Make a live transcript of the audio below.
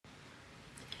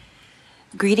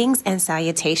Greetings and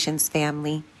salutations,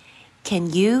 family.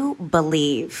 Can you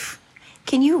believe?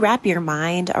 Can you wrap your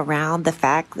mind around the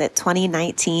fact that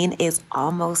 2019 is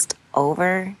almost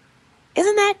over?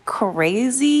 Isn't that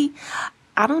crazy?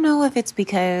 I don't know if it's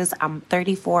because I'm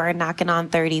 34 knocking on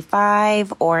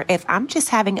 35 or if I'm just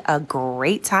having a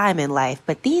great time in life,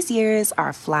 but these years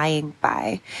are flying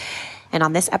by. And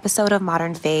on this episode of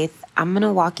Modern Faith, I'm going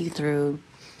to walk you through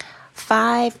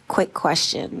 5 quick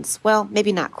questions. Well,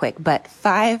 maybe not quick, but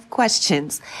 5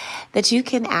 questions that you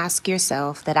can ask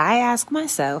yourself, that I ask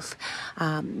myself,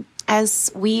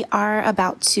 as we are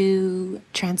about to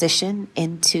transition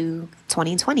into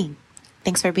 2020.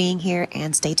 Thanks for being here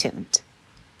and stay tuned.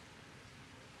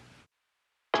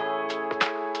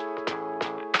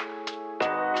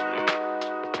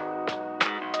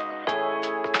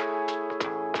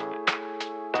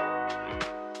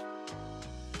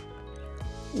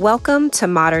 Welcome to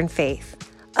Modern Faith,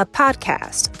 a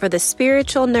podcast for the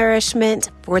spiritual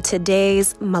nourishment for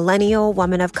today's millennial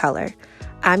woman of color.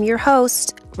 I'm your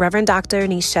host, Reverend Dr.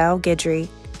 Nichelle Guidry.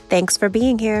 Thanks for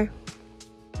being here.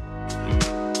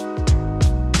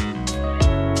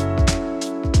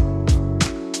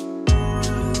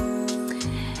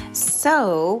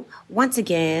 So, once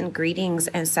again, greetings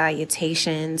and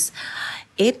salutations.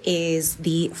 It is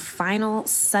the final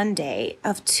Sunday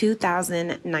of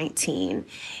 2019.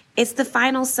 It's the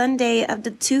final Sunday of the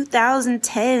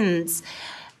 2010s.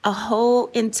 A whole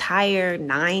entire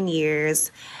 9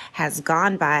 years has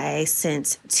gone by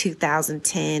since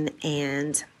 2010,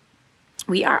 and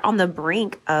we are on the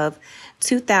brink of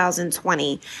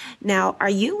 2020. Now, are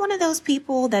you one of those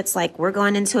people that's like, we're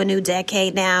going into a new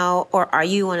decade now? Or are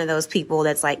you one of those people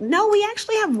that's like, no, we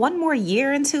actually have one more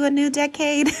year into a new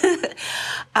decade?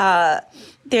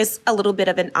 There's a little bit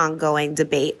of an ongoing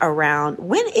debate around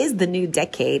when is the new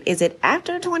decade? Is it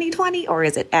after 2020 or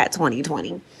is it at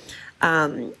 2020?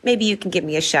 Maybe you can give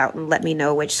me a shout and let me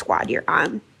know which squad you're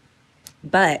on.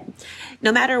 But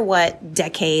no matter what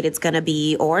decade it's going to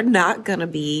be or not going to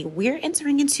be, we're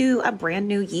entering into a brand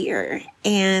new year.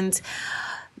 And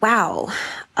wow,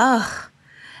 I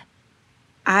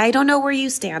don't know where you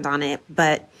stand on it,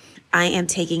 but I am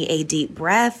taking a deep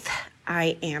breath.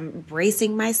 I am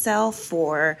bracing myself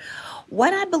for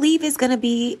what I believe is going to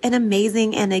be an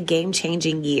amazing and a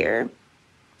game-changing year.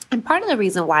 And part of the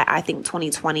reason why I think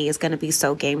 2020 is going to be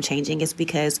so game-changing is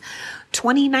because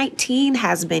 2019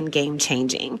 has been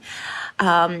game-changing.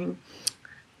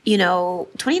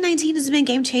 2019 has been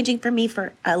game-changing for me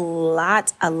for a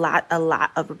lot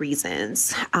of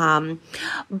reasons.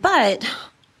 But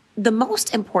the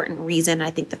most important reason, I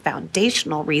think the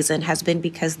foundational reason, has been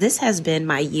because this has been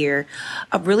my year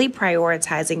of really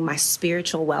prioritizing my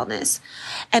spiritual wellness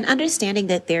and understanding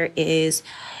that there is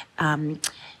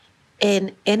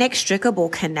an inextricable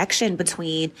connection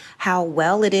between how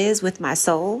well it is with my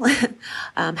soul,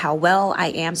 how well I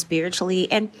am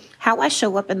spiritually, and how I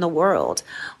show up in the world,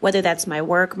 whether that's my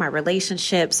work, my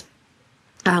relationships,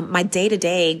 my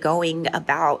day-to-day going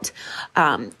about.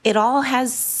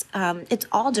 It's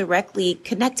all directly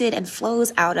connected and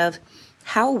flows out of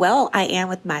how well I am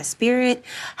with my spirit,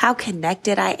 how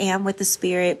connected I am with the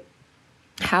spirit,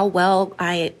 how well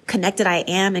connected I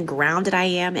am and grounded I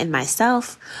am in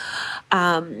myself.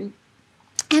 And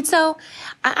so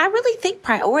I really think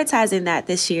prioritizing that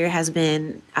this year has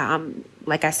been,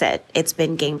 like I said, it's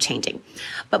been game changing.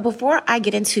 But before I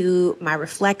get into my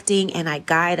reflecting and I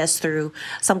guide us through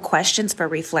some questions for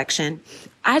reflection,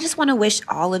 I just want to wish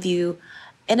all of you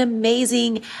an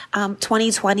amazing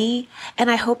 2020.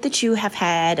 And I hope that you have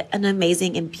had an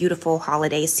amazing and beautiful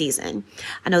holiday season.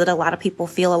 I know that a lot of people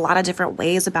feel a lot of different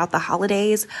ways about the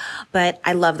holidays, but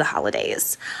I love the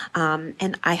holidays.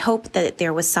 And I hope that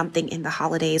there was something in the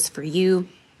holidays for you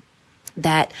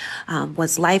that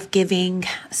was life-giving,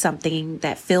 something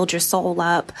that filled your soul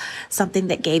up, something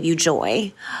that gave you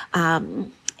joy.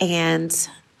 And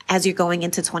as you're going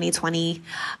into 2020,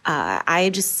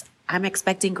 I'm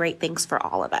expecting great things for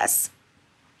all of us.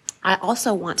 I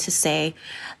also want to say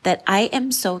that I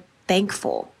am so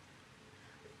thankful.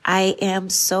 I am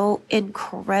so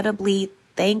incredibly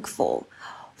thankful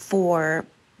for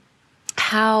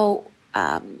how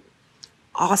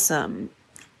awesome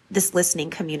this listening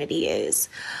community is.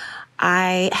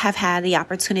 I have had the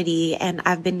opportunity and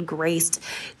I've been graced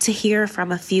to hear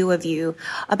from a few of you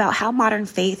about how Modern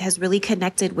Faith has really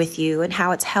connected with you and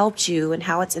how it's helped you and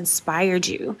how it's inspired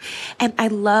you. And I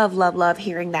love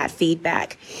hearing that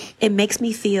feedback. It makes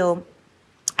me feel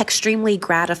extremely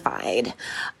gratified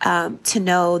to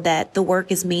know that the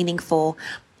work is meaningful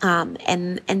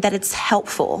and that it's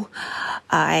helpful.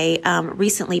 I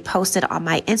recently posted on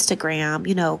my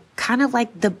Instagram, kind of like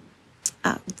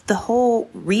the whole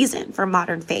reason for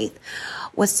Modern Faith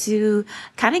was to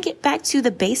kind of get back to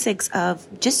the basics of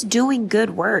just doing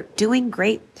good work, doing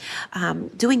great,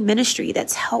 doing ministry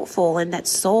that's helpful and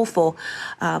that's soulful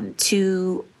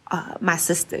to my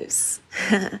sisters.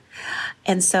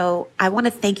 And so I want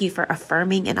to thank you for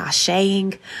affirming and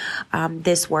ashaying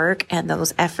this work and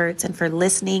those efforts, and for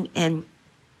listening. And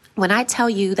when I tell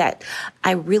you that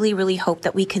I really, really hope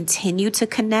that we continue to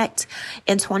connect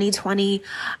in 2020,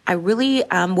 I really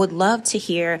would love to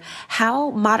hear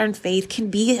how Modern Faith can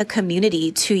be a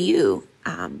community to you.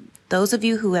 Those of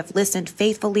you who have listened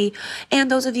faithfully and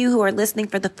those of you who are listening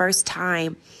for the first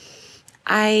time,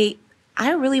 I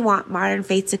really want Modern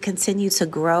Faith to continue to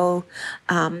grow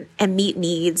and meet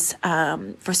needs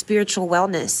for spiritual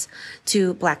wellness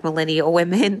to Black millennial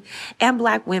women and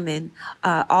Black women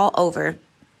all over.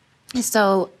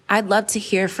 So I'd love to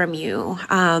hear from you.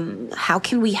 How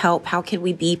can we help? How can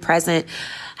we be present?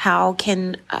 How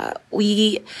can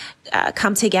we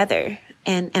come together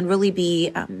and really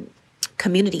be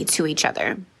community to each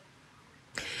other?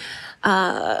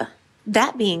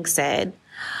 That being said,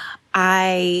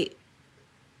 I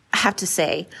have to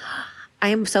say, I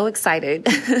am so excited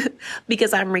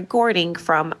because I'm recording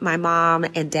from my mom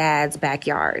and dad's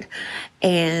backyard.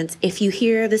 And if you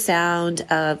hear the sound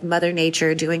of Mother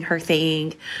Nature doing her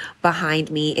thing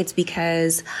behind me, it's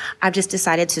because I've just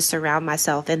decided to surround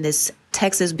myself in this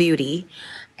Texas beauty.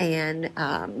 And,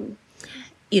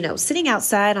 sitting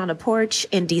outside on a porch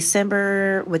in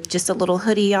December with just a little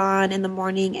hoodie on in the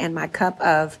morning and my cup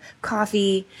of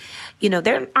coffee,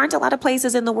 there aren't a lot of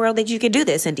places in the world that you can do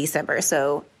this in December.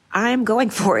 So I'm going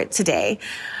for it today.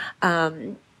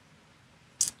 And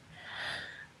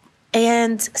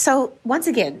so once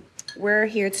again, we're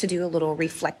here to do a little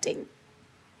reflecting.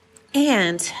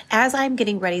 And as I'm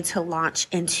getting ready to launch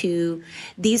into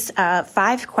these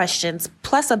 5 questions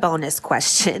plus a bonus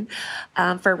question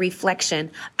for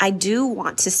reflection, I do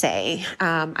want to say,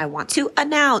 I want to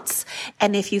announce,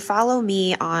 and if you follow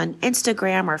me on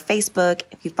Instagram or Facebook,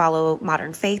 if you follow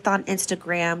Modern Faith on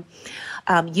Instagram,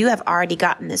 you have already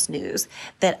gotten this news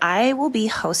that I will be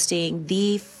hosting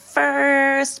the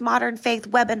first Modern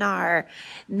Faith webinar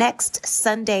next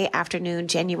Sunday afternoon,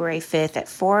 January 5th at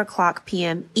 4:00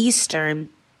 p.m. Eastern.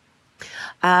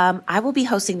 I will be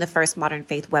hosting the first Modern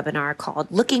Faith webinar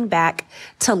called Looking Back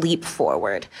to Leap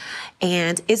Forward.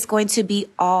 And it's going to be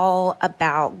all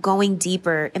about going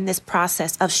deeper in this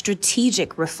process of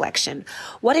strategic reflection.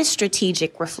 What is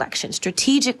strategic reflection?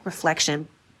 Strategic reflection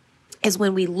is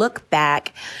when we look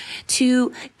back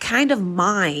to kind of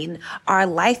mine our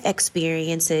life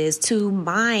experiences, to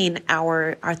mine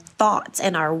our thoughts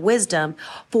and our wisdom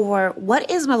for what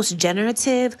is most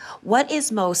generative, what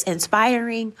is most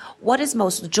inspiring, what is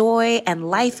most joy and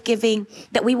life-giving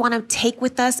that we want to take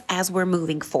with us as we're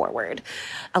moving forward.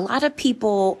 A lot of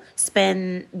people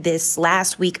spend this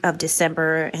last week of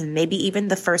December and maybe even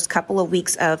the first couple of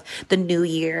weeks of the new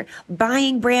year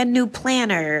buying brand new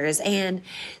planners and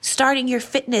starting your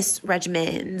fitness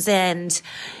regimens and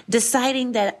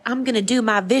deciding that I'm going to do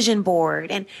my vision board.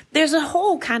 And there's a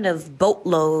whole kind of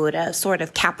boatload of sort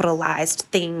of capitalized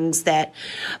things that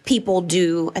people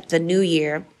do at the new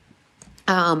year.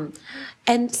 And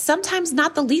sometimes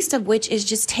not the least of which is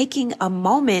just taking a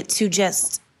moment to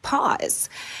just pause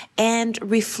and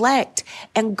reflect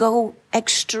and go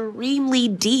extremely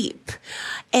deep.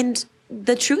 And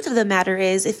the truth of the matter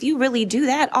is, if you really do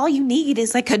that, all you need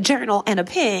is like a journal and a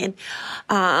pen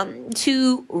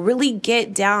to really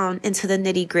get down into the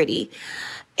nitty gritty.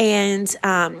 And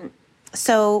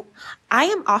so I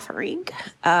am offering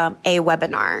a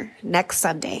webinar next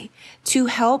Sunday to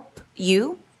help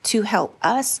you, to help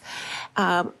us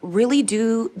really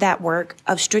do that work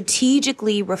of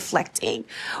strategically reflecting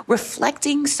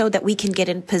so that we can get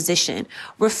in position,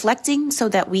 reflecting so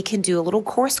that we can do a little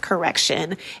course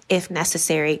correction if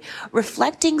necessary,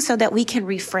 reflecting so that we can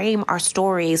reframe our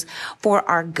stories for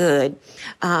our good,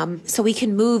 so we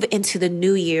can move into the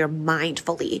new year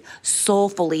mindfully,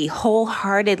 soulfully,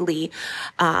 wholeheartedly,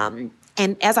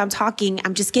 and as I'm talking,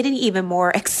 I'm just getting even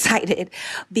more excited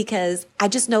because I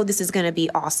just know this is going to be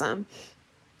awesome.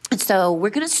 And so we're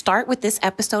going to start with this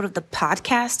episode of the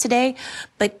podcast today.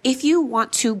 But if you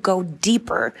want to go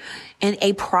deeper in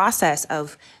a process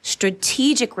of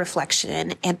strategic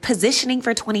reflection and positioning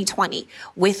for 2020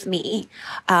 with me,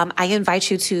 I invite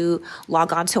you to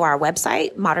log on to our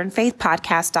website,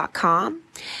 modernfaithpodcast.com,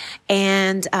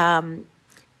 and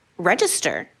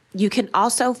register. You can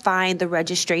also find the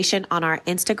registration on our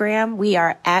Instagram. We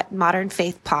are at Modern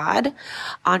Faith Pod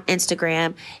on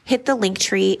Instagram. Hit the link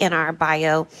tree in our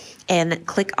bio and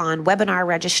click on webinar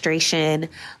registration,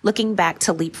 looking back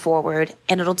to leap forward,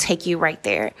 and it'll take you right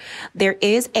there. There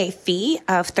is a fee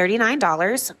of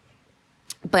 $39.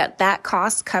 But that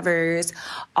cost covers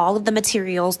all of the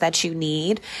materials that you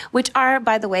need, which are,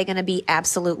 by the way, going to be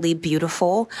absolutely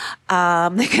beautiful.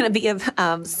 They're going to be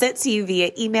sent to you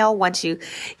via email once you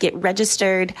get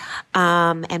registered.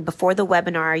 And before the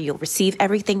webinar, you'll receive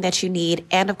everything that you need.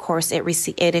 And of course, it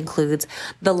includes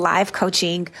the live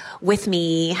coaching with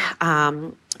me,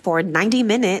 for 90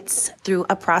 minutes through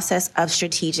a process of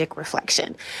strategic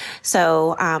reflection.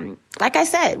 So, like I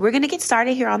said, we're going to get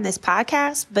started here on this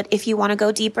podcast, but if you want to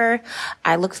go deeper,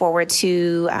 I look forward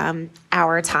to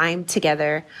our time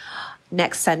together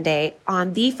next Sunday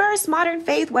on the first Modern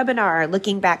Faith webinar,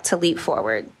 looking back to leap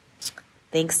forward.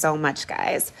 Thanks so much,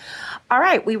 guys. All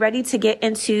right, we ready to get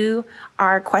into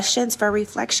our questions for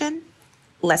reflection?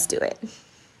 Let's do it.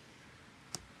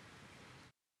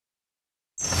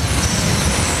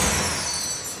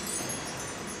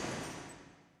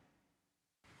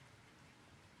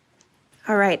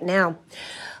 All right, now,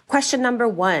 question number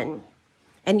 1.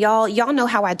 And y'all know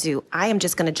how I do. I am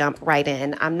just going to jump right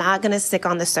in. I'm not going to stick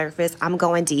on the surface. I'm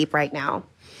going deep right now.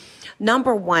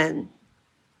 Number 1,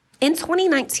 in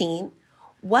 2019,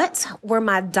 what were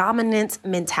my dominant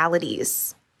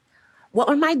mentalities? What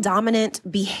were my dominant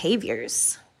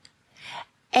behaviors?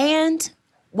 And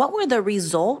what were the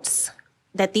results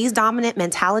that these dominant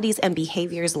mentalities and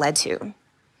behaviors led to?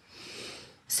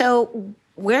 So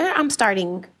where I'm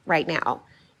starting right now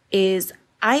is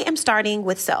I am starting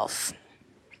with self.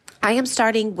 I am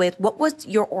starting with what was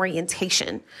your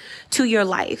orientation to your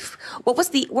life? What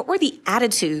were the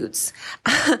attitudes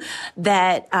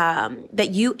that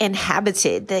you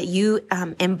inhabited, that you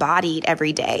embodied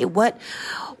every day? What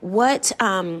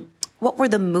were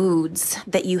the moods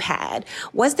that you had?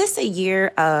 Was this a year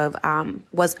of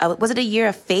was it a year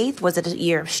of faith? Was it a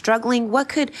year of struggling?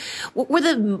 What were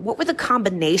the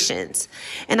combinations?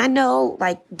 And I know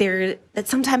that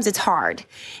sometimes it's hard.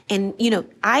 And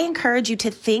I encourage you to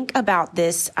think about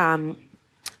this.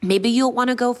 Maybe you'll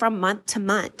want to go from month to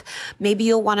month. Maybe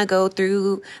you'll want to go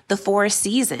through the 4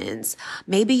 seasons.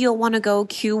 Maybe you'll want to go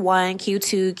Q1,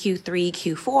 Q2, Q3,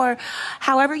 Q4,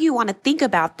 however you want to think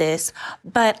about this.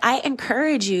 But I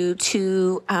encourage you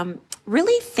to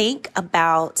really think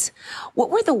about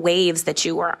what were the waves that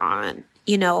you were on?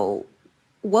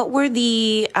 What were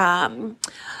the,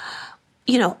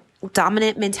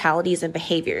 dominant mentalities and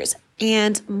behaviors?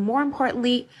 And more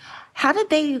importantly, how did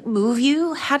they move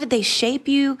you? How did they shape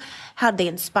you? How did they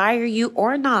inspire you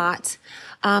or not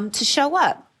to show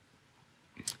up?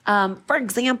 For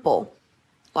example,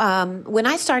 when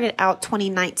I started out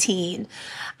 2019,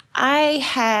 I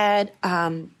had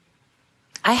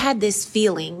this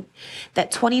feeling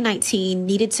that 2019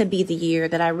 needed to be the year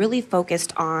that I really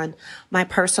focused on my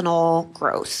personal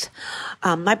growth,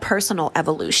 my personal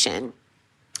evolution.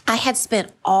 I had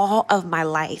spent all of my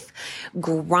life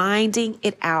grinding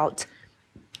it out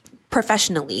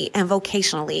professionally and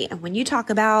vocationally. And when you talk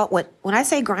about when I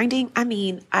say grinding, I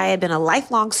mean, I had been a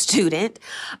lifelong student,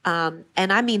 and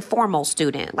I mean formal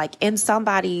student, like in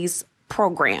somebody's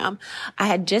program.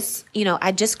 I just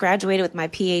graduated with my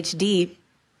PhD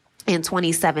in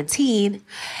 2017.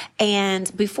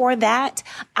 And before that,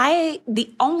 the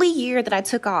only year that I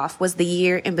took off was the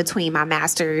year in between my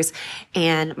master's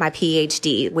and my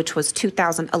PhD, which was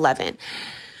 2011.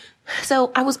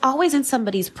 So I was always in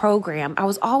somebody's program. I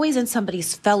was always in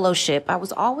somebody's fellowship. I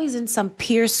was always in some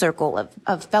peer circle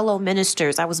of fellow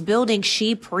ministers. I was building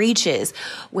She Preaches,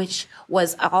 which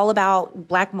was all about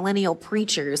Black millennial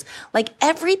preachers. Like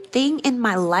everything in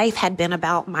my life had been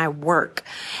about my work.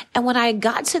 And when I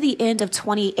got to the end of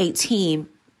 2018,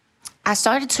 I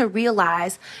started to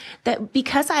realize that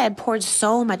because I had poured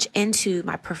so much into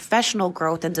my professional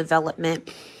growth and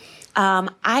development,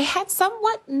 I had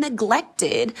somewhat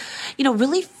neglected,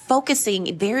 really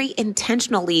focusing very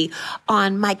intentionally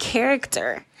on my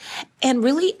character and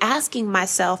really asking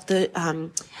myself the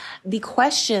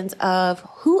questions of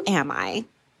who am I?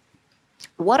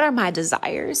 What are my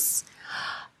desires?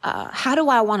 How do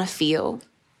I want to feel?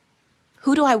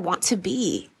 Who do I want to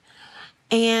be?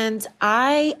 And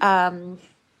I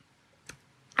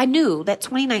knew that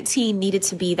 2019 needed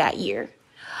to be that year.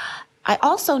 I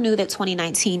also knew that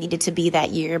 2019 needed to be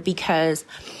that year because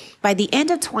by the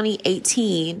end of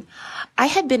 2018, I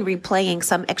had been replaying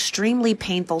some extremely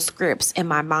painful scripts in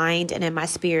my mind and in my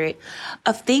spirit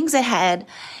of things that had,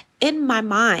 in my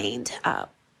mind,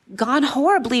 gone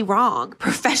horribly wrong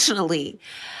professionally.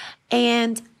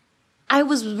 And I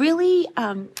was really,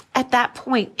 at that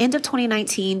point, end of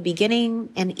 2019, beginning,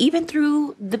 and even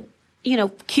through the,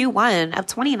 Q1 of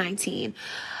 2019,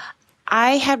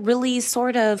 I had really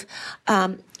sort of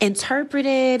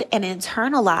interpreted and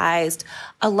internalized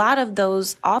a lot of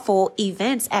those awful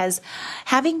events as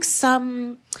having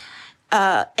some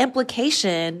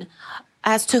implication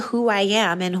as to who I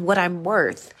am and what I'm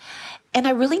worth. And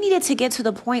I really needed to get to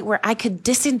the point where I could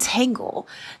disentangle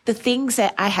the things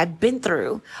that I had been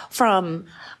through from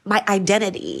my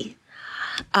identity.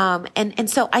 And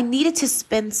so I needed to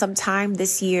spend some time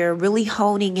this year really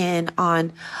honing in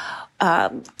on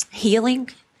healing,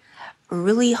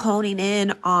 really honing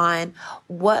in on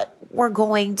what were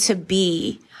going to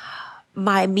be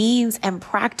my means and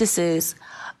practices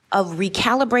of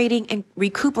recalibrating and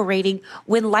recuperating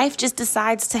when life just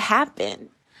decides to happen.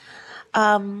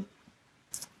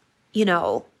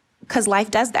 Because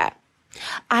life does that.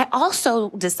 I also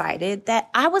decided that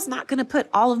I was not going to put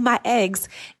all of my eggs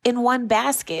in one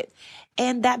basket,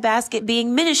 and that basket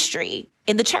being ministry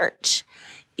in the church.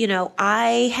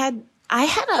 I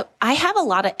have a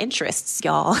lot of interests,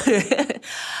 y'all.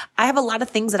 I have a lot of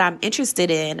things that I'm interested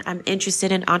in. I'm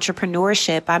interested in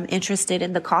entrepreneurship. I'm interested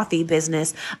in the coffee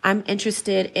business. I'm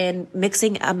interested in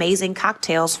mixing amazing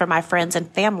cocktails for my friends and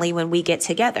family when we get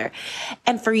together.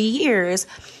 And for years,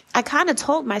 I kind of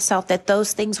told myself that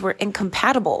those things were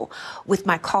incompatible with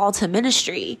my call to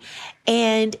ministry.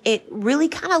 And it really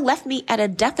kind of left me at a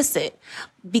deficit,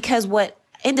 because what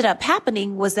ended up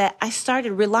happening was that I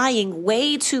started relying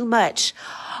way too much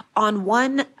on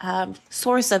one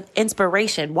source of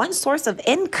inspiration, one source of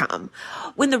income,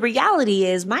 when the reality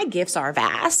is my gifts are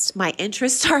vast, my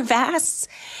interests are vast.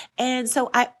 And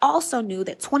so I also knew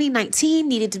that 2019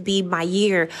 needed to be my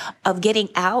year of getting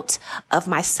out of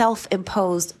my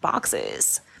self-imposed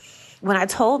boxes. When I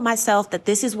told myself that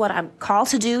this is what I'm called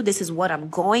to do, this is what I'm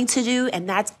going to do, and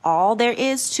that's all there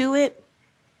is to it,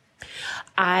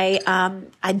 I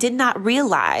did not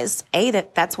realize, A,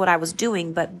 that that's what I was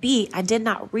doing, but B, I did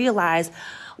not realize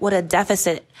what a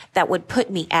deficit that would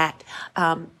put me at,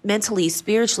 mentally,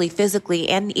 spiritually, physically,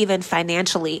 and even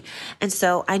financially. And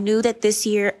so I knew that this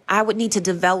year I would need to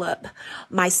develop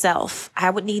myself. I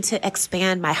would need to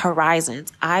expand my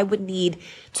horizons. I would need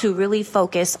to really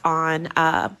focus on,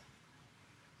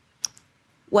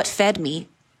 what fed me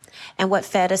and what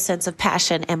fed a sense of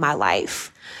passion in my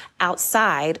life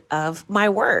outside of my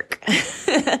work.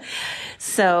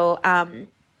 So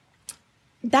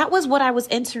that was what I was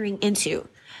entering into.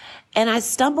 And I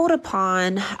stumbled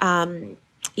upon,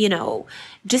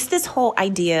 just this whole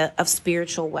idea of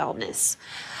spiritual wellness.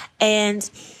 And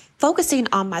focusing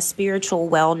on my spiritual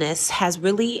wellness has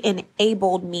really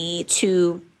enabled me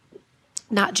to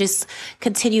not just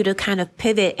continue to kind of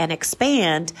pivot and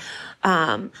expand,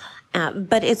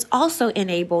 but it's also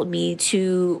enabled me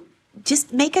to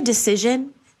just make a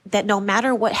decision that no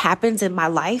matter what happens in my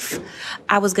life,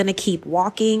 I was going to keep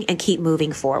walking and keep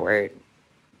moving forward.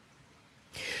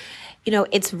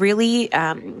 It's really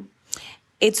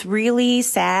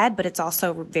sad, but it's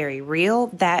also very real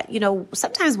that,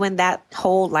 sometimes when that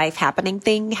whole life happening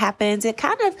thing happens, it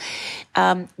kind of,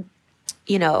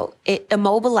 it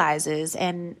immobilizes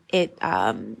and it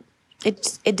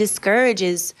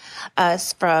discourages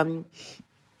us from,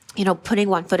 putting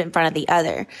one foot in front of the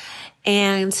other.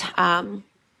 And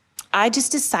I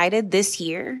just decided this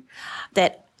year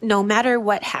that no matter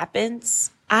what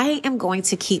happens, I am going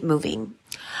to keep moving.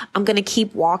 I'm going to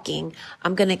keep walking.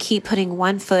 I'm going to keep putting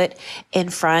one foot in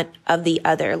front of the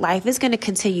other. Life is going to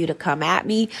continue to come at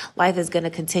me. Life is going to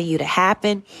continue to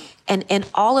happen. And in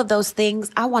all of those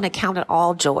things, I want to count it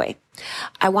all joy.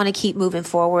 I want to keep moving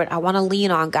forward. I want to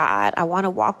lean on God. I want to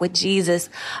walk with Jesus.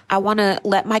 I want to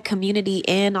let my community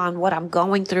in on what I'm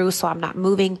going through so I'm not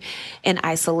moving in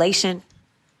isolation.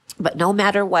 But no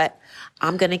matter what,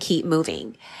 I'm going to keep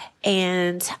moving.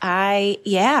 And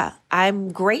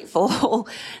I'm grateful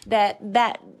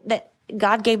that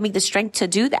God gave me the strength to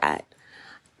do that.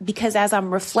 Because as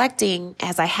I'm reflecting,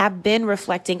 as I have been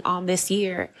reflecting on this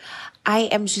year, I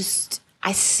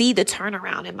see the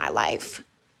turnaround in my life.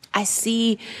 I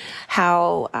see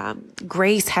how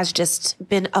grace has just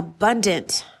been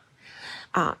abundant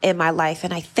in my life.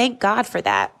 And I thank God for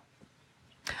that.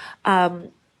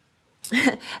 The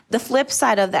flip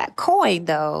side of that coin,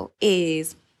 though,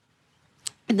 is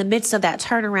in the midst of that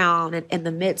turnaround and in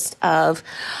the midst of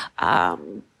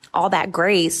all that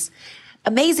grace,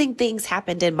 amazing things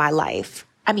happened in my life.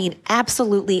 I mean,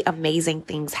 absolutely amazing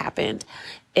things happened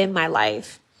in my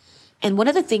life. And one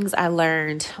of the things I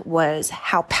learned was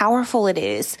how powerful it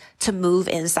is to move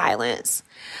in silence.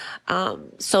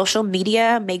 Social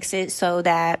media makes it so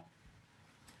that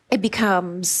it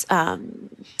becomes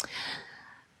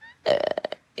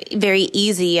very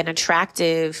easy and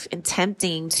attractive and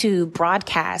tempting to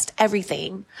broadcast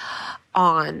everything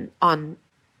on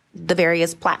the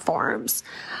various platforms.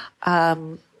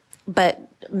 But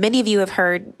many of you have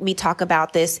heard me talk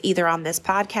about this either on this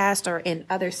podcast or in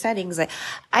other settings.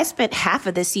 I spent half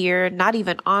of this year not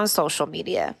even on social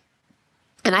media.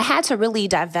 And I had to really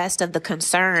divest of the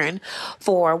concern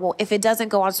for, well, if it doesn't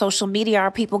go on social media, are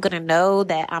people going to know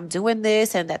that I'm doing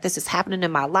this and that this is happening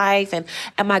in my life? And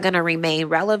am I going to remain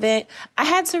relevant? I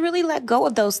had to really let go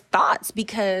of those thoughts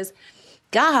because,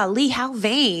 golly, how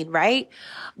vain, right?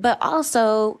 But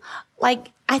also,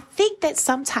 like, I think that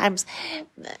sometimes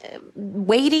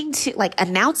waiting to, like,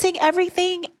 announcing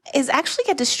everything is actually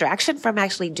a distraction from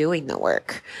actually doing the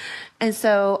work. And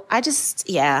so I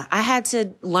had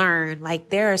to learn, like,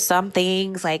 there are some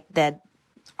things like that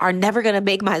are never going to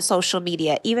make my social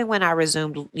media, even when I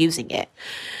resumed using it.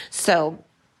 So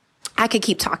I could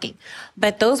keep talking,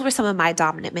 but those were some of my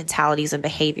dominant mentalities and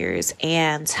behaviors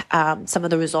and some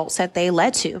of the results that they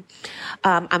led to.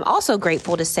 I'm also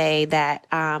grateful to say that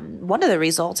one of the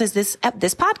results is this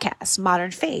podcast, Modern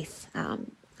Faith.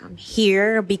 I'm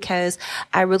here because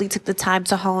I really took the time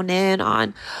to hone in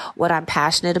on what I'm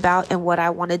passionate about and what I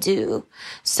want to do.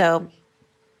 So,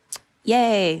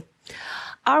 yay.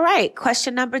 All right.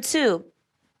 Question number 2.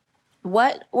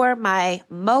 What were my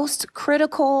most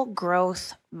critical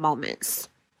growth moments?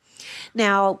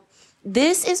 Now,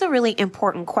 this is a really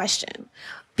important question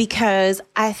because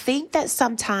I think that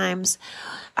sometimes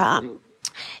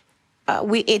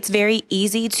it's very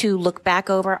easy to look back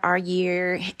over our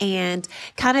year and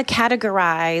kind of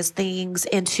categorize things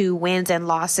into wins and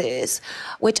losses,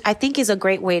 which I think is a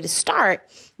great way to start,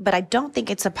 but I don't think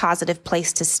it's a positive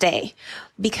place to stay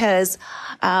because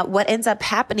what ends up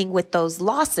happening with those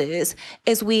losses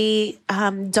is we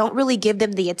don't really give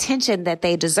them the attention that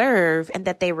they deserve and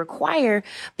that they require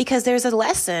because there's a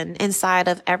lesson inside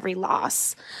of every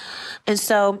loss. And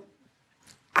so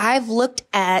I've looked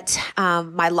at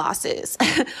my losses,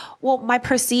 well, my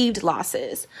perceived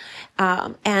losses,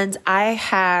 and I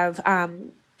have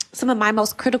some of my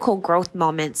most critical growth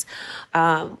moments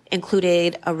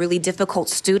included a really difficult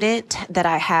student that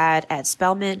I had at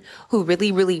Spelman who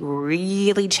really, really,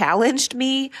 really challenged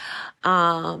me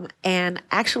and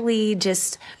actually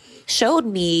just showed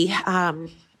me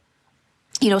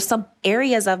some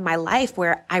areas of my life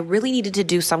where I really needed to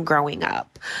do some growing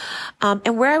up,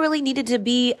 and where I really needed to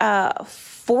be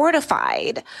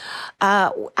fortified.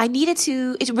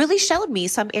 It really showed me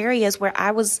some areas where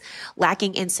I was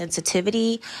lacking in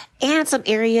sensitivity and some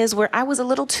areas where I was a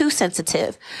little too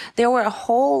sensitive. There were a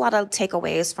whole lot of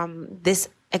takeaways from this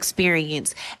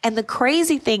experience. And the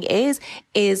crazy thing is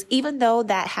even though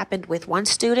that happened with one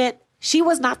student, she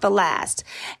was not the last.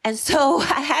 And so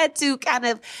I had to kind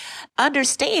of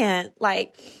understand,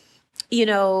 like,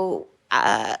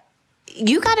 I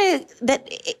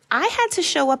had to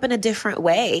show up in a different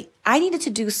way. I needed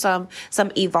to do some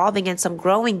evolving and some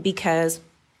growing because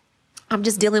I'm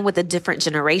just dealing with a different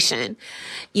generation,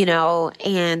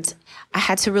 and I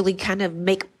had to really kind of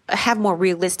have more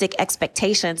realistic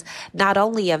expectations, not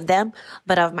only of them,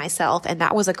 but of myself. And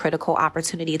that was a critical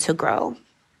opportunity to grow.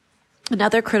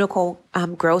 Another critical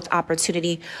growth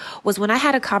opportunity was when I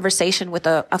had a conversation with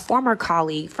a former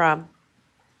colleague from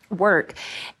work.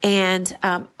 And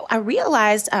I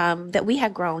realized that we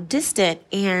had grown distant.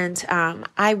 And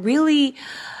I really,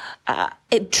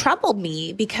 it troubled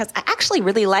me because I actually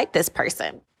really liked this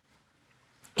person.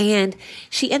 And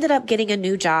she ended up getting a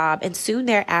new job. And soon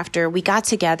thereafter, we got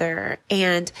together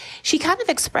and she kind of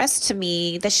expressed to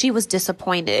me that she was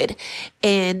disappointed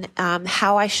in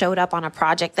how I showed up on a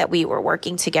project that we were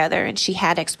working together. And she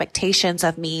had expectations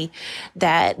of me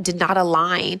that did not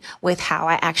align with how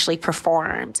I actually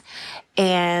performed.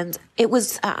 And it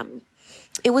was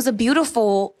a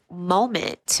beautiful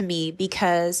moment to me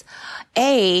because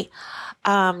what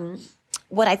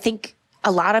I think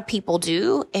a lot of people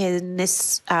do in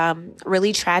this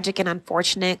really tragic and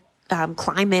unfortunate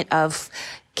climate of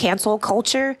cancel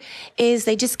culture is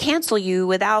they just cancel you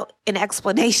without an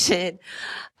explanation.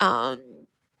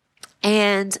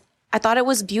 And I thought it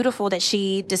was beautiful that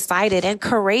she decided, and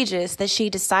courageous that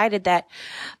she decided that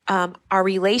our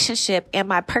relationship and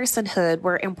my personhood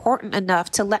were important enough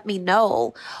to let me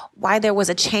know why there was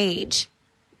a change.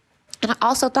 And I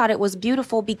also thought it was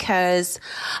beautiful because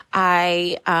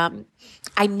I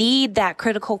need that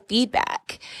critical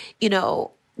feedback.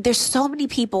 There's so many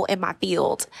people in my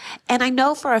field, and I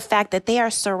know for a fact that they are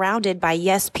surrounded by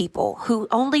yes people who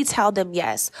only tell them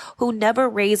yes, who never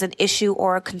raise an issue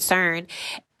or a concern.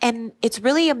 And it's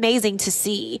really amazing to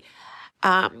see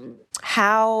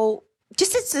how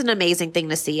just it's an amazing thing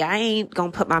to see. I ain't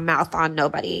gonna put my mouth on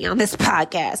nobody on this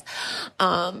podcast.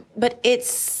 But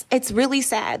it's really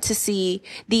sad to see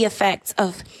the effects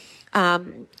of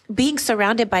being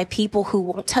surrounded by people who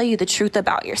won't tell you the truth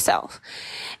about yourself.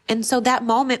 And so that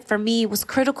moment for me was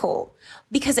critical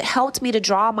because it helped me to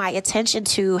draw my attention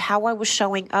to how I was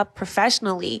showing up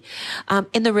professionally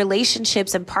in the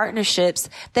relationships and partnerships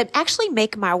that actually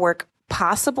make my work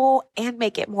possible and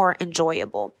make it more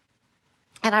enjoyable.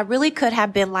 And I really could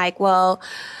have been like, well,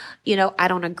 I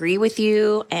don't agree with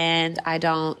you and I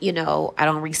don't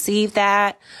receive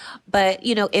that. But,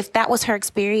 if that was her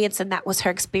experience and that was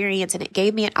her experience and it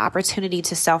gave me an opportunity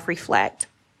to self-reflect.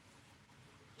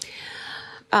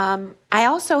 I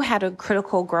also had a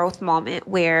critical growth moment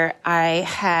where I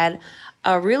had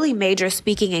a really major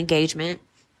speaking engagement.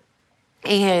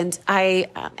 And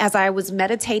as I was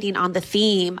meditating on the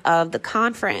theme of the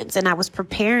conference and I was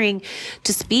preparing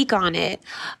to speak on it,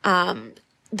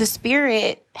 the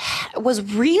Spirit was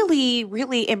really,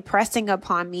 really impressing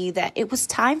upon me that it was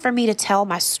time for me to tell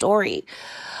my story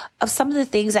of some of the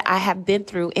things that I have been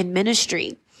through in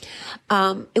ministry.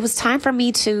 It was time for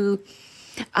me to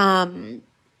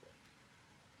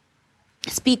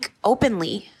speak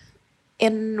openly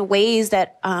in ways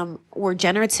that were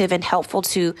generative and helpful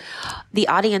to the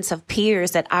audience of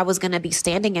peers that I was going to be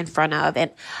standing in front of.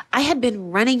 And I had been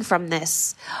running from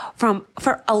this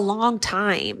for a long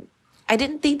time. I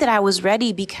didn't think that I was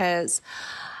ready because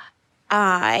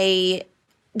I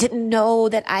didn't know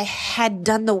that I had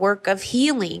done the work of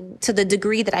healing to the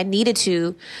degree that I needed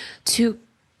to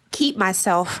keep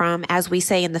myself from, as we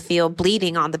say in the field,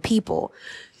 bleeding on the people.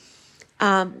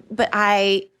 But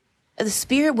the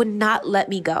Spirit would not let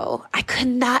me go. I could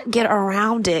not get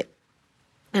around it.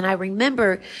 And I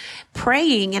remember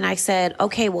praying and I said,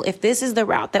 okay, well, if this is the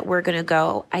route that we're going to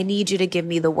go, I need you to give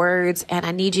me the words and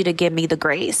I need you to give me the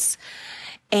grace.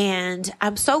 And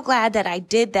I'm so glad that I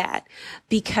did that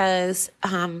because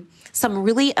some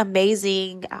really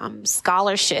amazing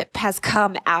scholarship has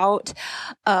come out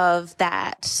of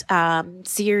that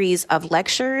series of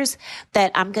lectures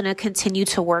that I'm going to continue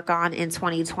to work on in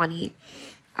 2020.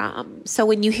 So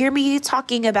when you hear me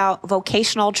talking about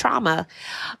vocational trauma,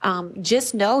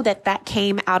 just know that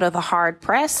came out of a hard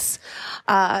press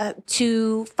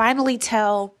to finally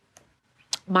tell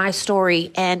my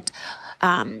story and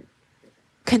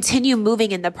continue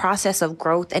moving in the process of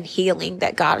growth and healing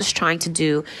that God is trying to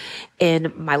do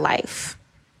in my life.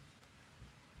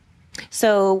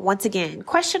 So once again,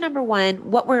 question number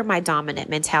 1, what were my dominant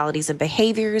mentalities and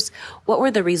behaviors? What were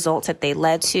the results that they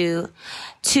led to?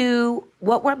 2,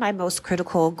 what were my most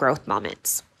critical growth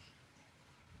moments?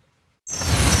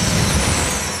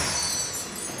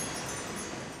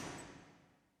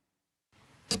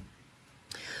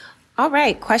 All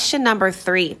right, question number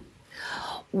 3.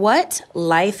 What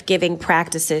life-giving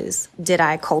practices did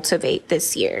I cultivate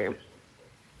this year?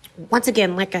 Once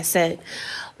again, like I said,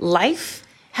 life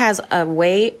has a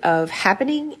way of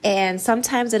happening, and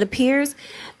sometimes it appears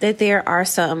that there are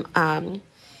some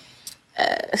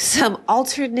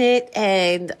alternate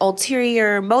and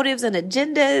ulterior motives and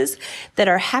agendas that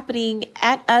are happening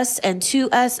at us and to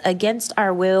us against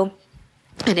our will.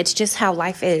 And it's just how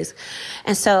life is.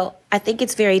 And so I think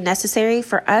it's very necessary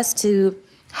for us to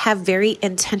have very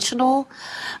intentional,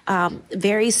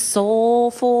 very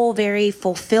soulful, very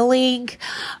fulfilling,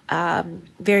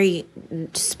 very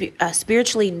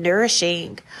spiritually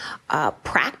nourishing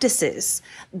practices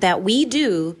that we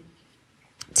do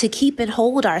to keep and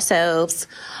hold ourselves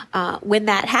when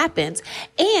that happens,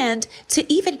 and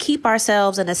to even keep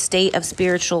ourselves in a state of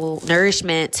spiritual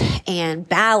nourishment and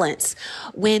balance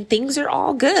when things are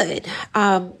all good.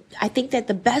 I think that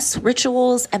the best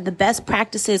rituals and the best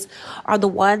practices are the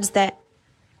ones that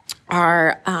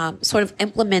are sort of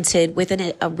implemented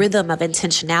within a rhythm of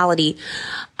intentionality.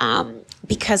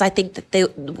 Because I think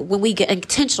that when we get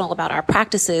intentional about our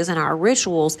practices and our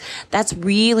rituals, that's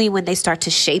really when they start to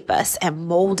shape us and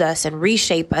mold us and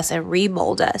reshape us and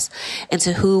remold us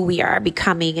into who we are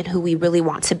becoming and who we really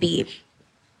want to be.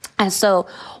 And so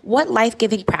what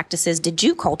life-giving practices did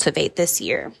you cultivate this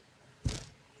year?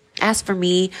 As for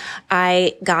me,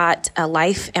 I got a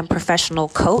life and professional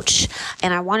coach,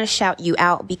 and I want to shout you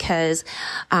out because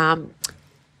I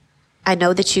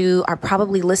know that you are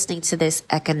probably listening to this,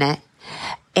 Ekanet,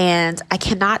 and I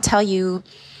cannot tell you,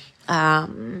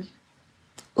 don't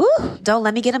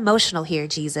let me get emotional here,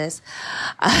 Jesus.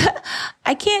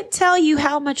 I can't tell you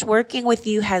how much working with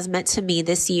you has meant to me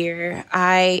this year.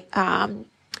 I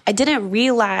didn't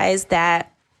realize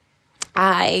that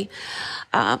I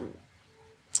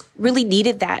really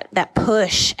needed that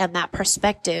push and that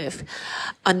perspective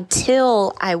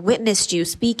until I witnessed you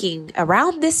speaking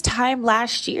around this time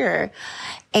last year.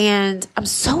 And I'm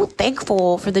so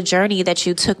thankful for the journey that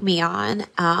you took me on.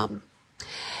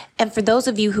 And for those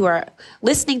of you who are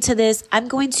listening to this, I'm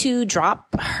going to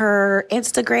drop her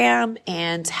Instagram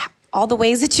and all the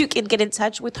ways that you can get in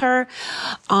touch with her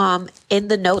in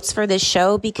the notes for this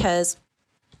show, because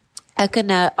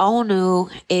Ekene Onu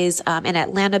is an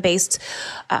Atlanta-based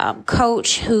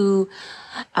coach who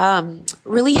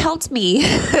really helped me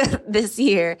this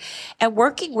year. And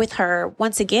working with her,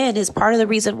 once again, is part of the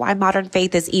reason why Modern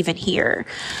Faith is even here.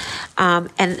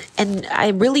 And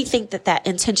I really think that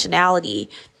intentionality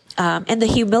and the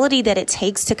humility that it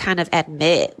takes to kind of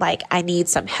admit, like, I need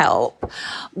some help,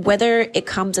 whether it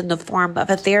comes in the form of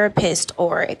a therapist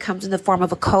or it comes in the form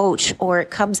of a coach or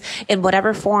it comes in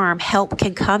whatever form help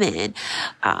can come in.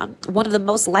 One of the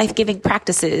most life-giving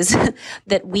practices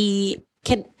that we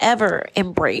can ever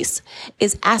embrace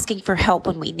is asking for help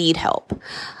when we need help.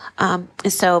 And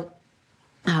so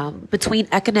between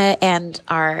Ekene and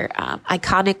our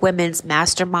iconic women's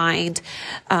mastermind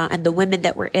and the women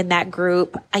that were in that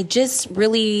group, I just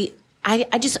really,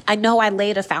 I know I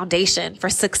laid a foundation for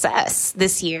success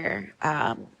this year.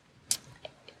 I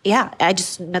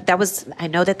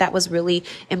know that was really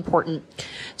important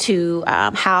to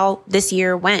how this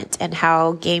year went and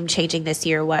how game changing this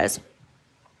year was.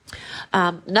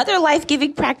 Another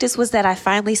life-giving practice was that I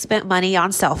finally spent money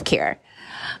on self-care.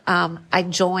 I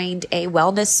joined a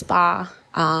wellness spa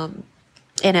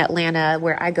in Atlanta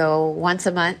where I go once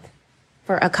a month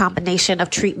for a combination of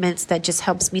treatments that just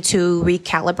helps me to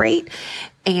recalibrate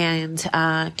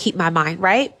and keep my mind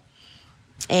right.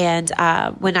 And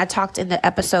when I talked in the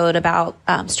episode about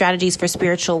strategies for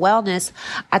spiritual wellness,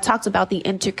 I talked about the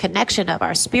interconnection of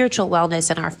our spiritual wellness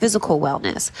and our physical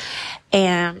wellness.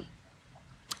 And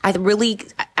I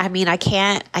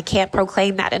can't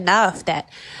proclaim that enough, that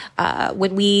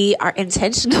when we are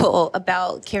intentional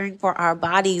about caring for our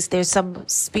bodies, there's some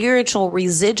spiritual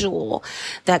residual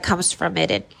that comes from it.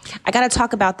 And I got to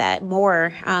talk about that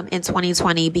more in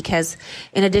 2020, because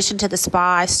in addition to the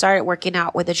spa, I started working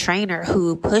out with a trainer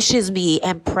who pushes me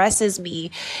and presses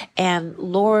me. And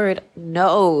Lord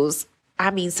knows,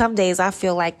 some days I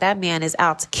feel like that man is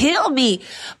out to kill me.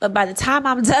 But by the time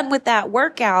I'm done with that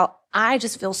workout, I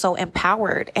just feel so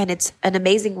empowered, and it's an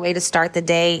amazing way to start the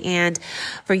day. And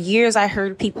for years, I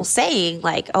heard people saying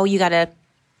like, oh, you gotta,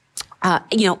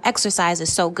 exercise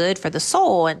is so good for the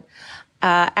soul. And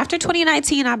after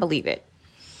 2019, I believe it.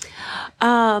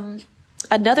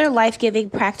 Another life-giving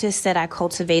practice that I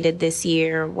cultivated this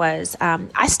year was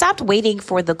I stopped waiting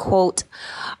for the, quote,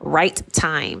 right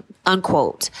time,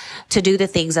 unquote, to do the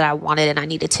things that I wanted and I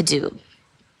needed to do.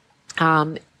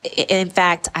 In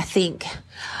fact, I think,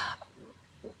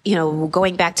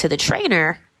 going back to the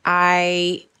trainer,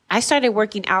 I started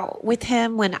working out with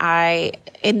him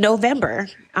in November,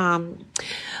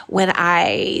 when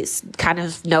I kind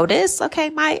of noticed,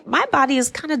 okay, my body is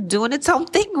kind of doing its own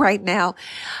thing right now.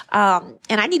 And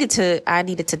I needed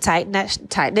to tighten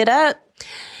it up.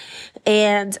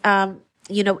 And,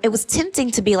 it was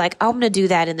tempting to be like, oh, I'm going to do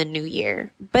that in the new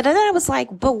year. But then I was like,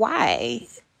 but why?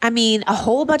 A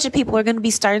whole bunch of people are going to be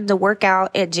starting to work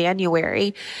out in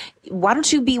January. Why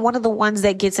don't you be one of the ones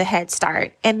that gets a head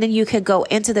start? And then you could go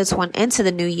into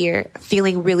the new year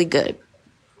feeling really good.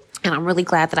 And I'm really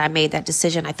glad that I made that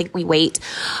decision. I think we wait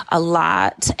a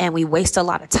lot and we waste a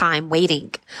lot of time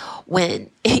waiting when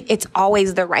it's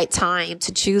always the right time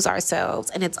to choose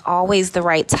ourselves. And it's always the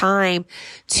right time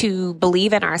to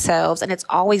believe in ourselves. And it's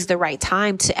always the right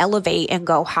time to elevate and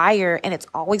go higher. And it's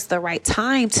always the right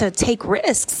time to take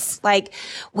risks. Like,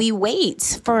 we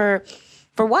wait for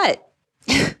what?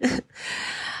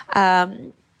 I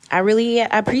really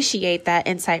appreciate that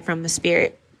insight from the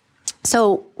Spirit.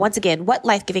 So once again, what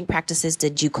life-giving practices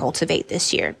did you cultivate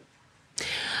this year?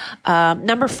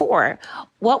 Number 4,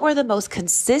 what were the most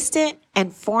consistent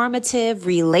and formative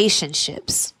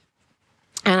relationships?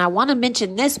 And I want to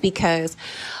mention this because,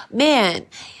 man,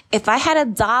 if I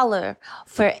had $1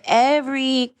 for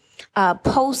every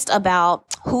post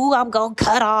about who I'm going to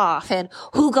cut off and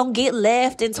who going to get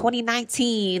left in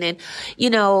 2019 and,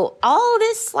 all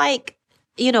this,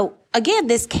 again,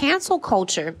 this cancel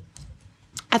culture,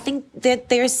 I think that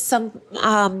there's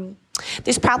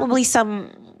there's probably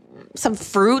some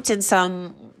fruit and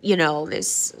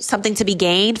there's something to be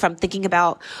gained from thinking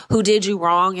about who did you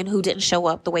wrong and who didn't show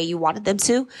up the way you wanted them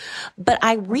to. But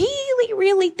I really,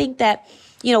 really think that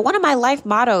One of my life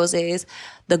mottos is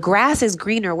the grass is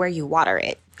greener where you water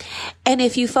it. And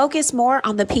if you focus more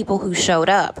on the people who showed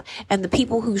up and the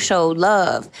people who showed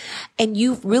love, and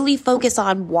you really focus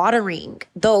on watering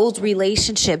those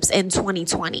relationships in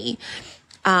 2020,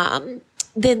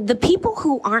 then the people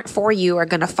who aren't for you are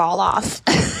going to fall off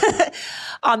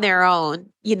on their own,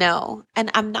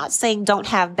 and I'm not saying don't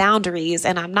have boundaries,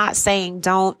 and I'm not saying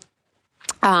don't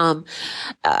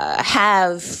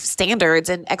have standards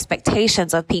and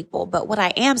expectations of people. But what I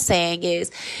am saying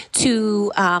is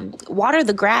to water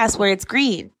the grass where it's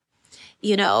green.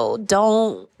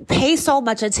 Don't pay so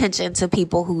much attention to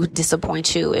people who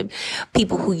disappoint you and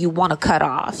people who you want to cut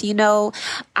off.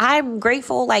 I'm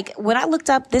grateful. Like when I looked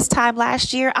up this time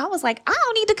last year, I was like, I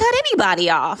don't need to cut anybody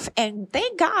off. And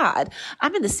thank God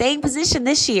I'm in the same position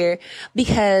this year,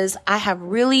 because I have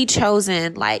really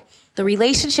chosen, like, the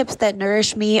relationships that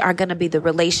nourish me are going to be the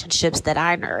relationships that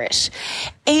I nourish.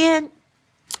 And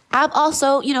I'm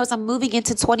also, as I'm moving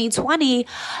into 2020,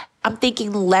 I'm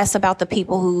thinking less about the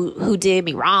people who did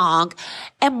me wrong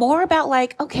and more about,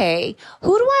 like, okay,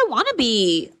 who do I want to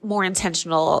be more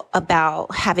intentional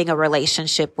about having a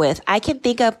relationship with? I can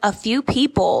think of a few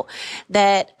people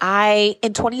that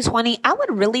in 2020, I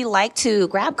would really like to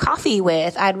grab coffee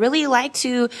with. I'd really like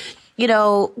to, hey,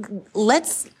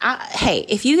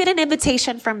 if you get an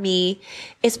invitation from me,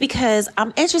 it's because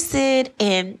I'm interested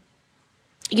in,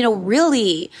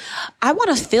 really, I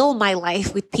want to fill my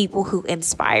life with people who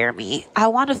inspire me. I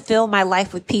want to fill my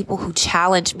life with people who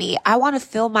challenge me. I want to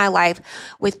fill my life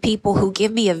with people who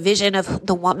give me a vision of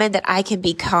the woman that I can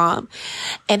become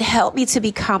and help me to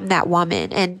become that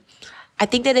woman. And I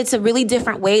think that it's a really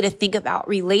different way to think about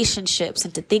relationships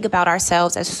and to think about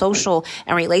ourselves as social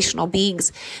and relational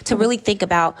beings, to really think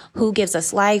about who gives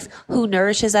us life, who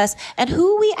nourishes us, and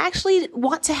who we actually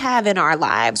want to have in our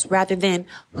lives rather than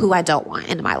who I don't want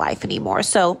in my life anymore.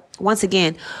 So once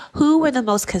again, who were the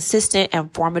most consistent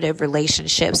and formative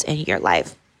relationships in your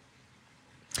life?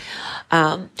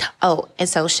 And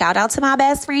so shout out to my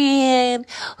best friend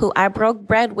who I broke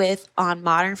bread with on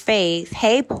Modern Faith.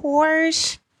 Hey,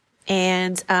 Porsche.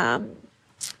 And,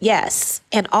 yes,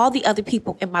 and all the other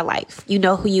people in my life, you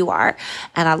know who you are,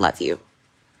 and I love you.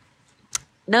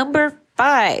 Number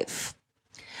 5,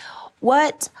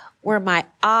 what were my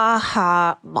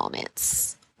aha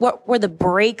moments? What were the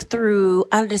breakthrough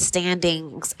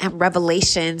understandings and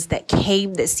revelations that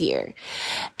came this year?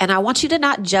 And I want you to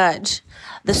not judge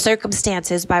the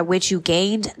circumstances by which you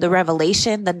gained the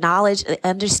revelation, the knowledge, the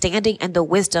understanding, and the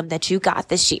wisdom that you got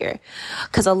this year.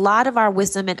 Because a lot of our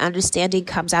wisdom and understanding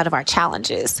comes out of our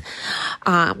challenges.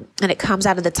 And it comes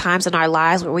out of the times in our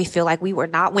lives where we feel like we were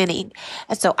not winning.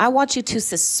 And so I want you to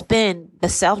suspend the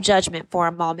self-judgment for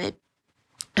a moment.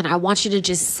 And I want you to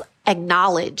just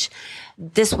acknowledge,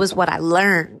 this was what I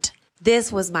learned.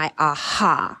 This was my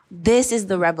aha. This is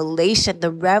the revelation, the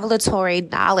revelatory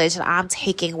knowledge that I'm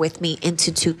taking with me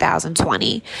into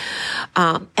 2020.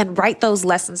 And write those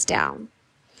lessons down.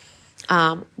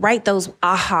 Write those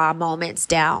aha moments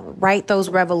down. Write those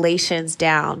revelations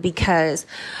down, because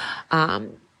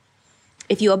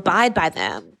if you abide by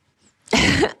them,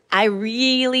 I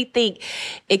really think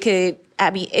it could,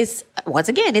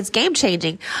 it's game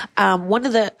changing. One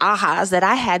of the ahas that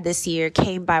I had this year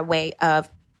came by way of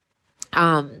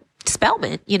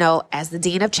Spelman. As the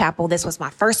dean of chapel, this was my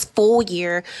first full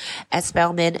year at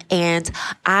Spelman. And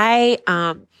I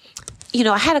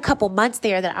had a couple months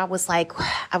there that I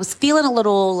was feeling a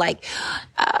little like,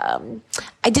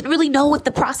 I didn't really know if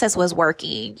the process was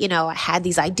working. I had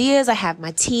these ideas. I have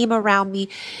my team around me.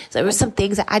 So there were some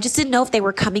things that I just didn't know if they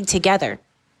were coming together.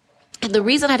 And the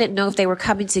reason I didn't know if they were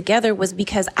coming together was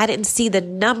because I didn't see the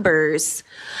numbers.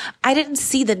 I didn't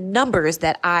see the numbers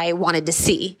that I wanted to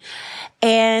see.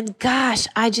 And gosh,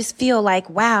 I just feel like,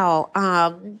 wow,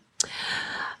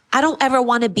 I don't ever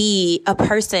want to be a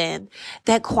person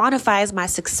that quantifies my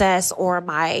success or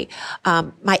my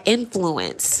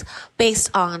influence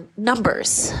based on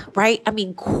numbers, right?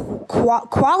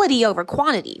 Quality over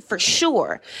quantity for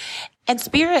sure. And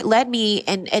Spirit led me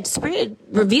and Spirit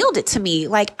revealed it to me.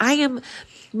 Like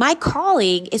my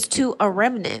calling is to a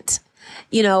remnant.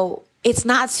 It's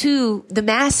not to the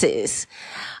masses.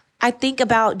 I think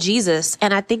about Jesus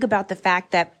and I think about the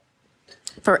fact that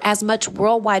for as much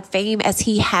worldwide fame as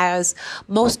he has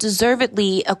most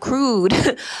deservedly accrued,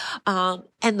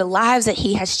 and the lives that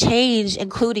he has changed,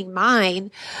 including mine,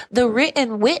 the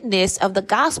written witness of the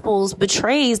Gospels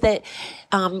betrays that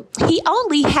he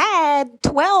only had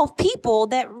 12 people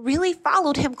that really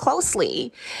followed him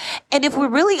closely. And if we're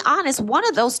really honest, one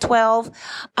of those 12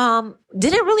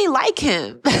 didn't really like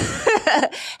him,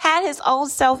 had his own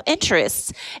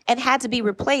self-interest, and had to be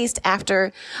replaced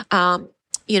after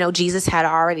Jesus had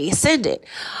already ascended.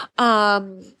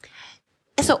 And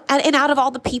out of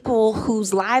all the people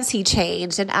whose lives he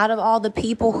changed, and out of all the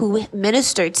people who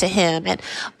ministered to him, and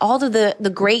all of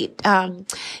the great,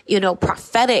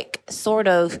 prophetic sort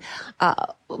of,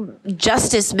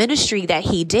 justice ministry that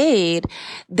he did,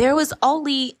 there was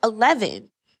only 11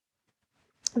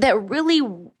 that really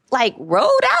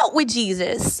rode out with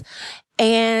Jesus.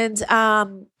 And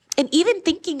even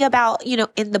thinking about,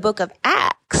 in the book of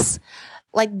Acts,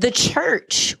 the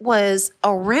church was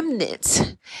a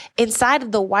remnant inside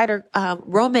of the wider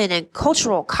Roman and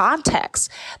cultural context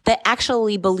that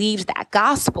actually believed that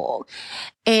gospel.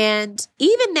 And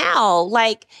even now,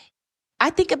 I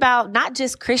think about not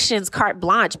just Christians carte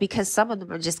blanche, because some of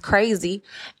them are just crazy.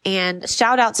 And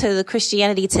shout out to the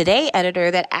Christianity Today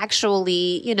editor that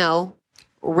actually,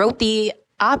 wrote the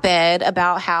op-ed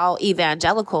about how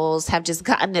evangelicals have just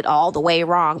gotten it all the way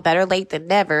wrong. Better late than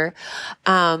never.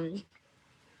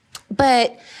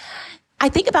 But I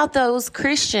think about those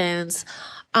Christians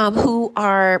who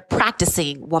are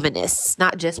practicing womanists,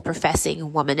 not just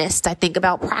professing womanists. I think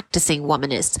about practicing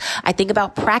womanists. I think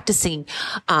about practicing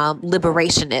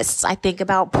liberationists. I think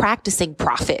about practicing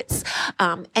prophets.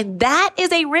 And that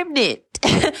is a remnant.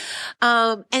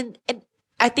 And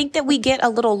I think that we get a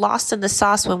little lost in the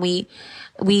sauce when we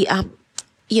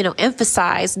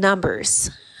emphasize numbers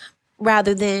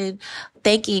rather than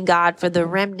thanking God for the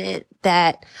remnant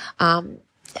that,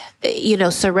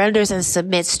 surrenders and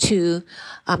submits to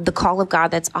the call of God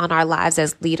that's on our lives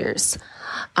as leaders,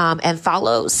 and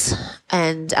follows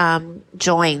and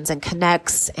joins and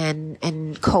connects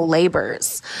and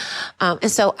co-labors.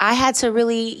 And so I had to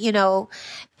really,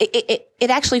 it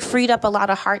actually freed up a lot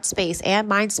of heart space and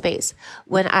mind space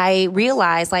when I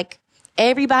realized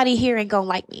everybody here ain't gonna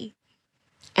like me,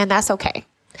 and that's okay.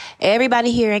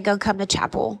 Everybody here ain't gonna come to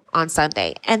chapel on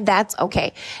Sunday, and that's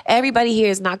okay. Everybody here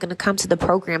is not gonna come to the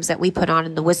programs that we put on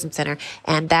in the Wisdom Center,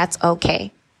 and that's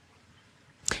okay.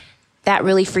 That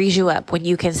really frees you up when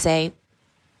you can say,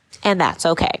 and that's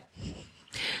okay.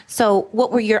 So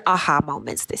what were your aha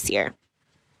moments this year?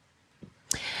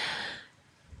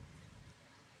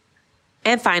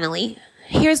 And finally,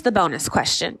 here's the bonus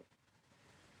question.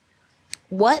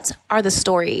 What are the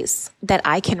stories that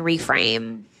I can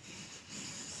reframe?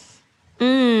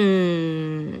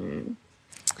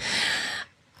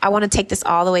 I want to take this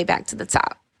all the way back to the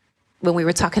top. When we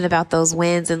were talking about those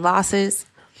wins and losses,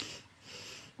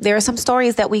 there are some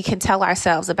stories that we can tell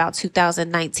ourselves about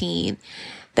 2019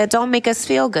 that don't make us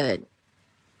feel good.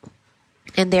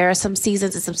 And there are some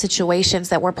seasons and some situations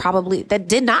that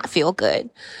did not feel good.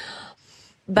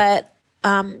 But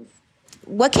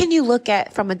what can you look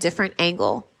at from a different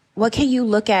angle? What can you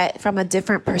look at from a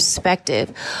different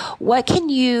perspective?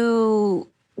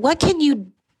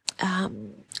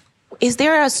 Is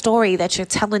there a story that you're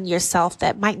telling yourself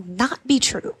that might not be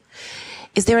true?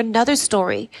 Is there another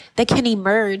story that can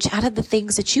emerge out of the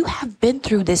things that you have been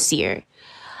through this year?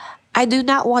 I do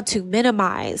not want to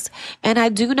minimize, and I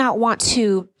do not want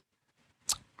to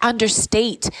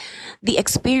understate the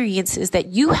experiences that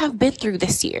you have been through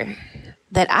this year,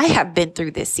 that I have been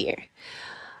through this year.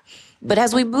 But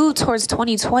as we move towards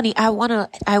 2020, I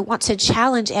want to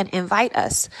challenge and invite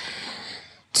us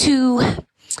to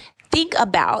think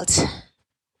about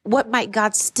what might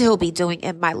God still be doing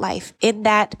in my life, in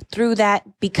that, through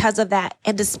that, because of that,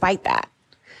 and despite that.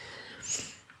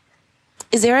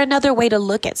 Is there another way to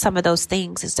look at some of those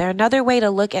things? Is there another way to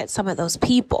look at some of those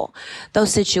people,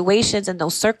 those situations, and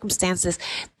those circumstances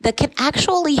that can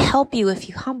actually help you if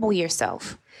you humble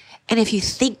yourself? And if you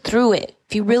think through it,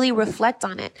 if you really reflect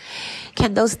on it,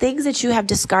 can those things that you have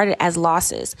discarded as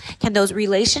losses, can those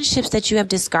relationships that you have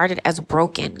discarded as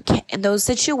broken, and those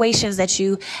situations that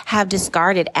you have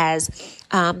discarded as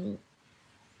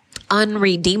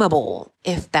unredeemable,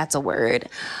 if that's a word,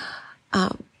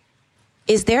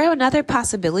 is there another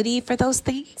possibility for those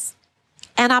things?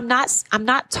 And I'm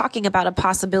not talking about a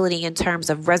possibility in terms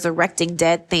of resurrecting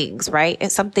dead things, right?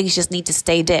 And some things just need to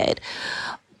stay dead.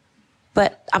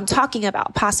 But I'm talking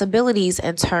about possibilities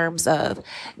in terms of,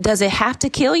 does it have to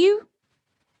kill you?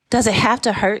 Does it have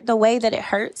to hurt the way that it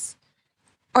hurts?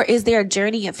 Or is there a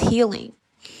journey of healing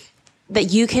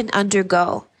that you can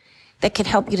undergo that can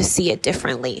help you to see it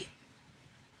differently?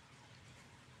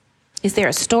 Is there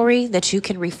a story that you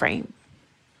can reframe?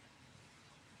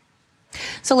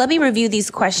 So let me review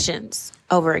these questions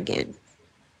over again.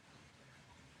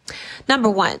 Number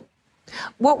 1,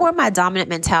 what were my dominant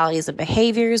mentalities and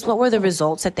behaviors? What were the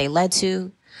results that they led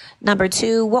to? Number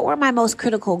 2, what were my most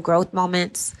critical growth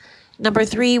moments? Number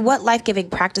 3, what life-giving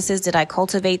practices did I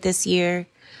cultivate this year?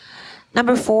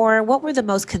 Number 4, what were the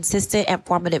most consistent and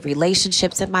formative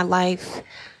relationships in my life?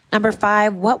 Number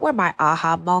 5, what were my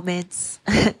aha moments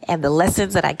and the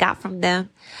lessons that I got from them?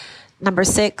 Number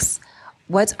 6,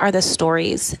 what are the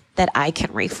stories that I can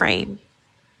reframe?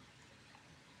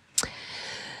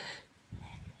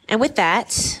 And with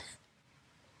that,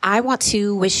 I want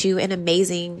to wish you an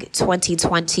amazing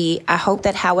 2020. I hope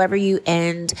that however you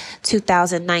end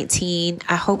 2019,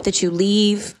 I hope that you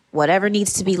leave whatever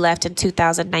needs to be left in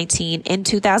 2019,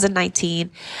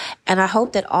 And I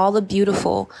hope that all the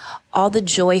beautiful, all the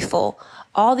joyful,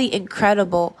 all the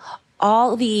incredible,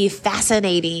 all the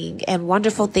fascinating and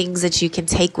wonderful things that you can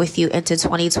take with you into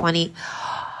 2020,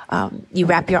 you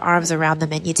wrap your arms around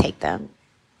them and you take them.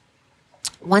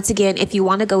 Once again, if you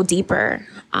want to go deeper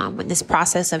in this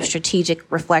process of strategic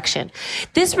reflection,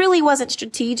 this really wasn't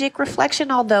strategic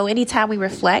reflection, although anytime we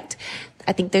reflect,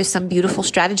 I think there's some beautiful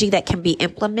strategy that can be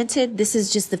implemented. This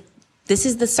is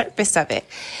the surface of it.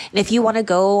 And if you want to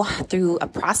go through a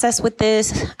process with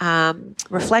this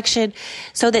reflection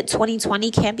so that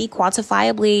 2020 can be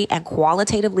quantifiably and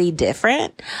qualitatively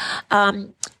different,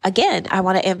 again, I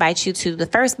want to invite you to the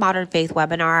first Modern Faith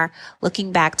webinar,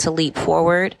 Looking Back to Leap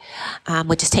Forward,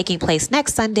 which is taking place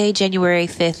next Sunday, January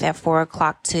 5th at 4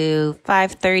 o'clock to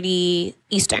 5:30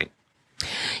 Eastern.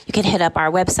 You can hit up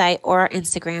our website or our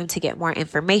Instagram to get more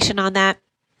information on that.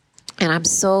 And I'm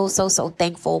so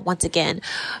thankful once again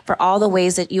for all the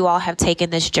ways that you all have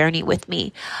taken this journey with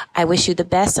me. I wish you the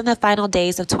best in the final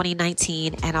days of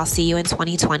 2019, and I'll see you in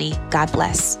 2020. God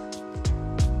bless.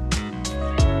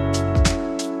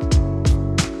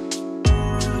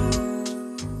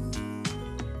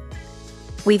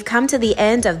 We've come to the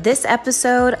end of this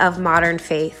episode of Modern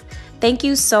Faith. Thank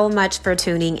you so much for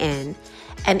tuning in.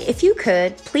 And if you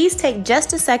could, please take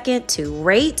just a second to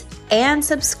rate and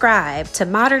subscribe to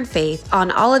Modern Faith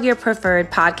on all of your preferred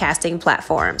podcasting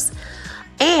platforms.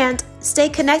 And stay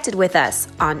connected with us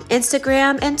on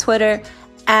Instagram and Twitter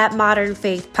at Modern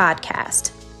Faith Podcast.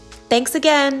 Thanks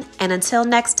again, and until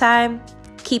next time,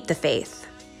 keep the faith.